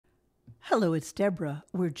Hello, it's Deborah.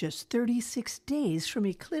 We're just 36 days from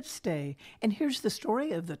Eclipse Day, and here's the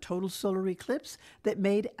story of the total solar eclipse that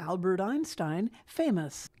made Albert Einstein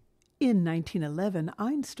famous. In 1911,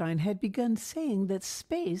 Einstein had begun saying that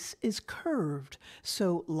space is curved,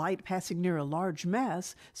 so light passing near a large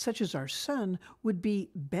mass, such as our sun, would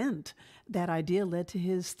be bent. That idea led to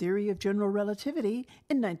his theory of general relativity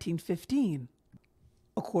in 1915.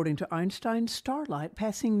 According to Einstein, starlight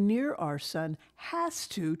passing near our sun has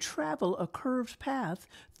to travel a curved path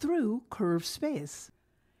through curved space.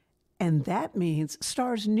 And that means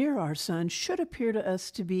stars near our sun should appear to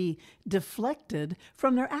us to be deflected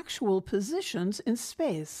from their actual positions in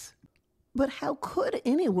space. But how could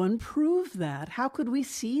anyone prove that? How could we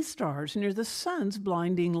see stars near the sun's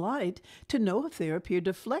blinding light to know if they appear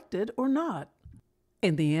deflected or not?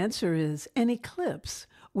 And the answer is an eclipse.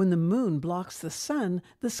 When the moon blocks the sun,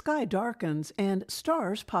 the sky darkens and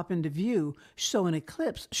stars pop into view, so an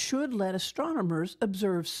eclipse should let astronomers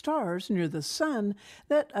observe stars near the sun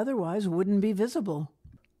that otherwise wouldn't be visible.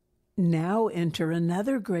 Now enter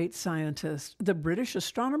another great scientist, the British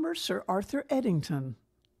astronomer Sir Arthur Eddington.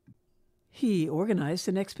 He organized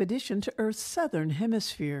an expedition to Earth's southern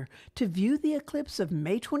hemisphere to view the eclipse of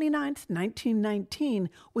May 29, 1919,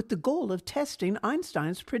 with the goal of testing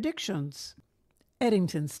Einstein's predictions.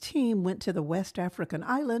 Eddington's team went to the West African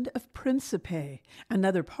island of Príncipe.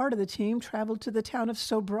 Another part of the team traveled to the town of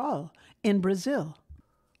Sobral in Brazil.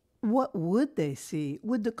 What would they see?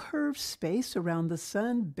 Would the curved space around the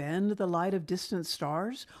sun bend the light of distant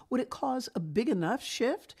stars? Would it cause a big enough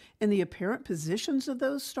shift in the apparent positions of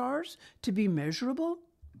those stars to be measurable?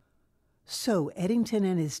 So Eddington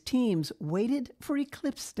and his teams waited for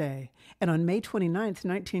Eclipse Day, and on May 29,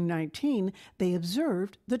 1919, they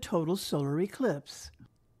observed the total solar eclipse.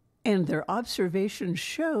 And their observations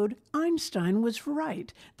showed Einstein was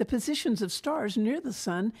right. The positions of stars near the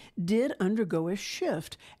sun did undergo a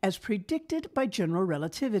shift, as predicted by General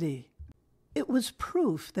Relativity. It was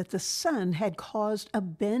proof that the sun had caused a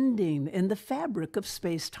bending in the fabric of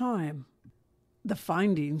space-time. The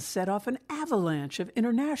findings set off an avalanche of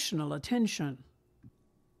international attention,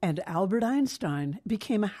 and Albert Einstein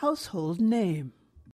became a household name.